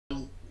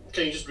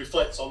can you just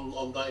reflect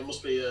on that? It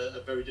must be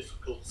a very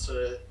difficult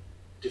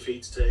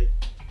defeat to take.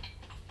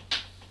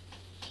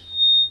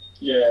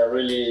 Yeah, a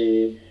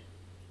really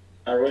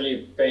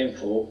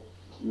painful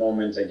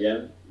moment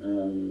again.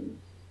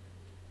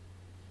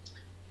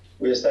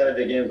 We started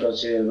the game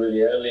conceding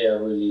really early,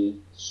 a really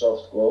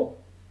soft goal.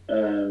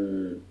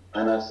 And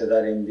after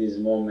that, in this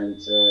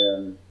moment,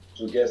 to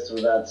get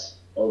through that,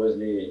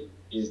 obviously,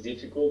 is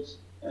difficult.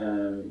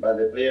 But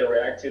the player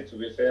reacted, to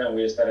be fair, and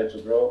we started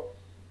to grow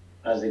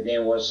as the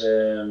game was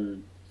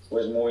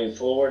moving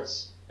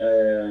forwards.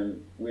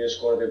 We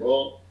scored a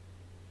goal,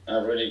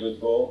 a really good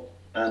goal.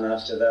 And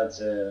after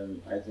that,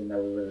 I think that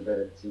we were the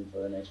better team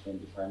for the next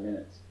 25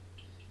 minutes.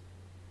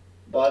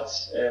 But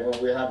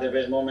when we had the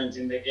best moment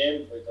in the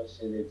game, we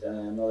conceded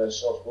another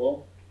soft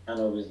goal, and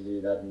obviously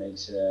that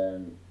makes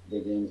the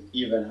game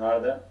even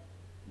harder.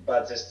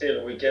 But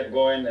still, we kept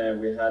going.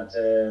 We had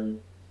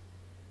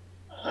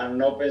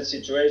an open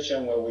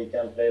situation where we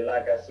can play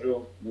Laka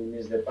through. We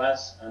missed the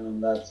pass, and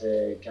on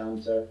that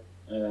counter,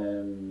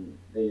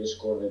 they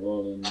scored the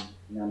goal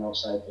in an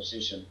offside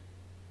position.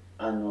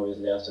 And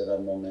obviously, after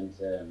that moment,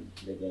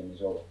 the game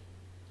is over.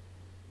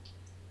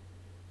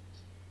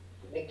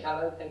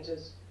 Mikel,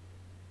 painters.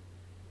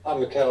 Hi,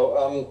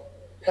 Mikel.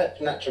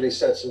 Pep naturally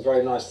said some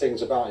very nice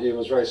things about you and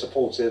was very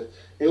supportive.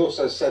 He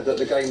also said that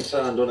the game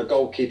turned on a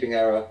goalkeeping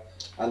error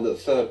and that the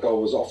third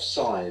goal was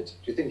offside.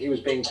 Do you think he was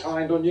being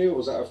kind on you, or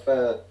was that a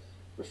fair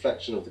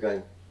reflection of the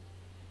game?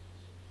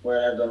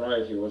 Well, I don't know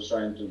if he was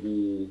trying to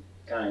be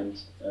kind.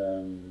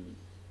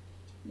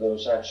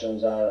 Those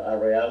actions are a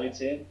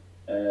reality,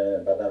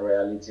 but a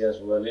reality as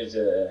well is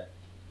the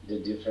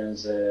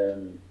difference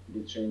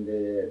between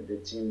the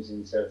teams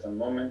in certain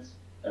moments,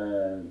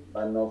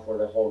 but not for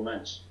the whole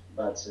match.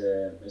 But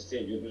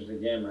still, you lose the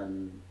game,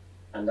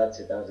 and that's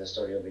it. That's the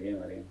story of the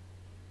game, I think.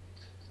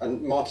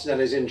 And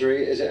Martinelli's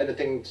injury, is it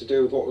anything to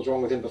do with what was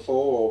wrong with him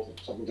before, or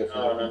something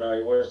different? No.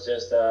 It was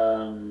just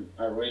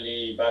a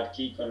really bad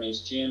kick on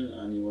his chin,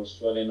 and he was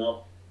swelling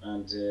up,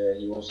 and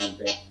he wasn't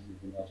pain.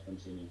 He did not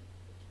continue.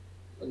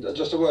 And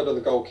just a word on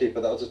the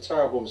goalkeeper. That was a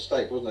terrible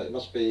mistake, wasn't it? It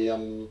must be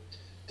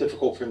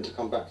difficult for him to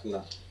come back from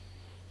that.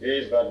 It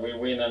is, but we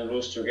win and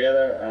lose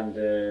together, and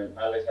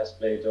Alex has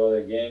played all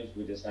the games.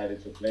 We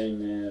decided to play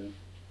him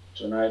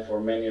tonight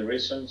for many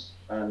reasons,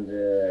 and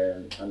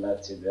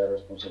that's it. The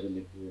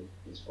responsibility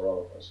is for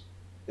all of us.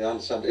 Yeah, I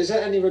understand. Is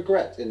there any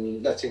regret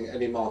in letting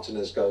Emi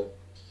Martinez go?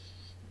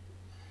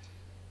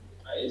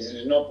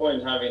 There's no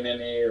point having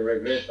any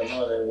regret or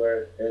no. There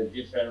were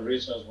different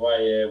reasons why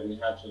we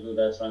had to do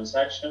that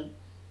transaction.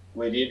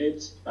 We did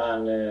it,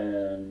 and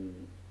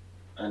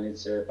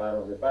it's part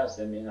of the past.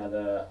 Then we had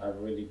a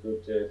really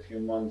good few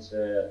months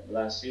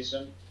last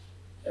season.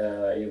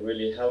 It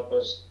really helped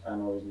us,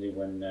 and obviously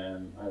when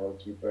our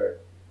goalkeeper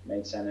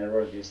makes an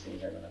error, these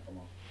things are going to come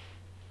up.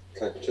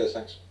 Okay, cheers,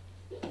 thanks.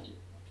 Thank you.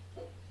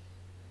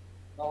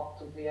 Mark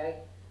from PA.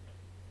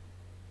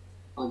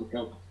 Hi,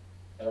 Mikel.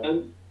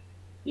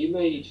 You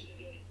made,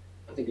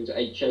 I think it was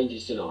 8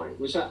 changes tonight.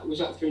 Was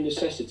that through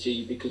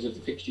necessity because of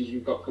the fixtures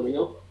you've got coming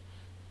up?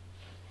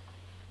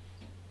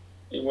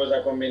 It was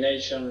a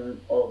combination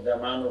of the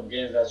amount of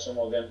games that some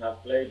of them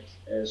have played,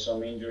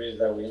 some injuries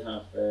that we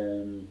have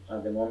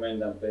at the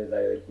moment, and players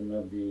that they could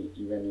not be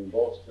even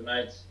involved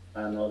tonight,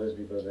 and others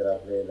because there are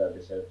players that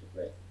deserve to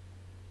play.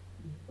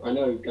 I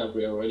know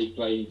Gabriel already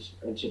played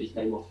until he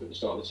came off at the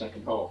start of the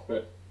second half,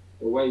 but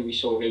the way we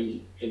saw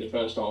him in the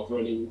first half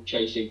running,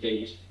 chasing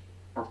things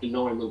after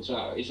 9 months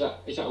out, is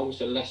that almost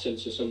a lesson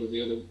to some of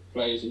the other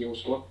players in your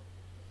squad?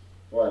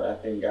 Well, I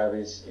think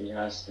he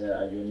has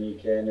a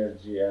unique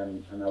energy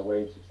and a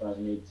way to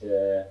transmit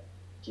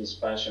his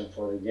passion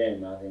for the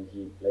game. I think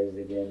he plays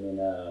the game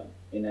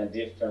in a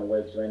different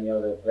way to any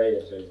other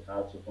player, so it's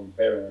hard to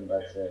compare him.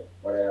 But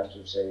what I have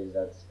to say is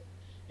that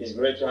it's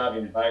great to have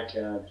him back,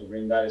 to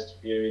bring that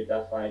spirit,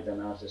 that fight,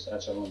 and after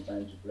such a long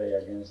time to play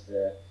against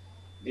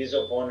this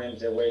opponent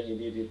the way he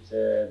did it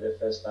the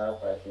first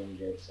half. I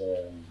think it's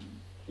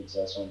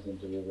something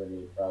to be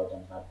really proud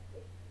and happy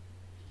with.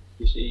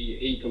 You see,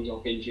 he comes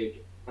off injured.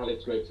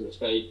 Alex makes a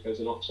mistake. There's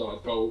an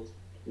offside goal.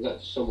 Is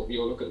that somewhat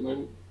your look at the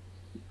moment?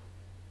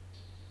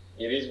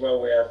 It is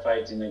what we are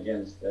fighting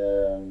against,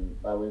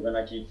 but we're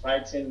gonna keep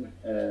fighting.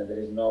 There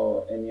is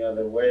no any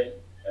other way.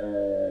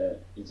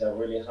 It's a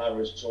really hard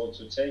result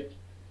to take,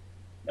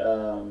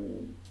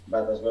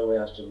 but as well we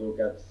have to look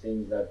at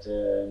things that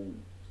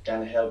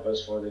can help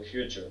us for the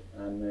future.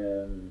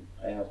 And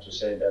I have to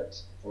say that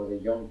for the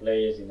young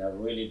players in a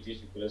really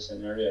difficult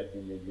scenario, I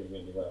think they did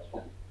really well.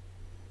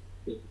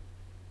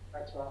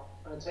 Thanks, Mark.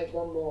 I'm going to take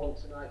one more on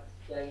tonight's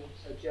game.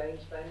 So,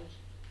 James, Benj.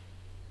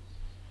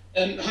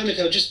 Hi,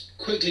 Mikel. Just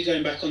quickly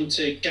going back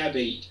onto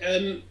Gabby.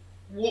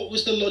 What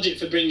was the logic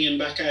for bringing him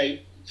back out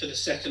for the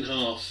second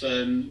half?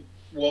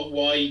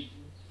 Why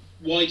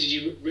did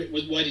you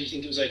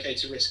think it was okay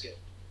to risk it?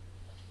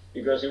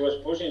 Because he was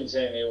pushing,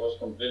 saying he was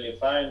completely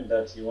fine,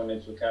 that he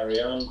wanted to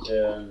carry on.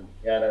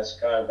 He had a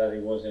scar that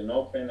it wasn't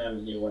open,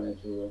 and he wanted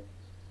to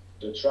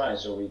try.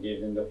 So we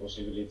gave him the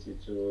possibility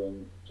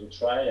to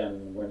try,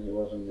 and when he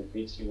was on the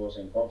pitch, he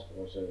wasn't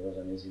comfortable, so it was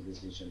an easy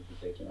decision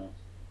to take him out.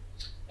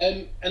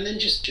 And then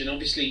just,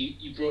 obviously,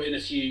 you brought in a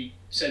few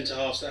centre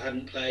halves that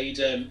hadn't played,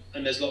 and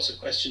there's lots of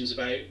questions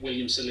about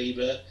William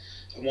Saliba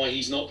and why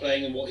he's not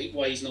playing and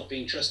why he's not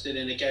being trusted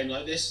in a game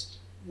like this.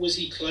 Was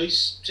he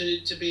close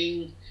to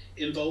being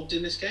involved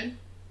in this game?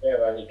 Yeah,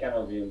 but he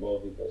cannot be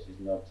involved because he's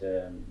not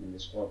in the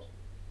squad.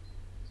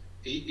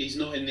 He's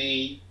not in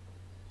the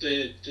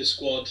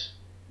squad.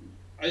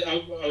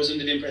 I was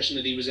under the impression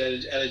that he was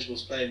eligible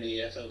to play in the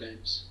EFL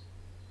games.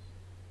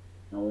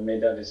 And we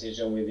made that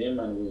decision with him,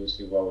 and we will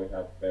see what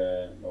what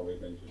we're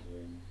going to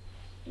do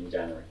in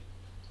January.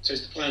 So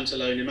is the plan to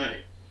loan him out?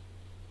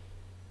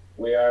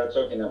 We are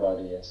talking about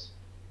it, yes.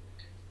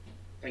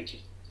 Thank you.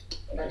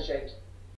 Thanks, James.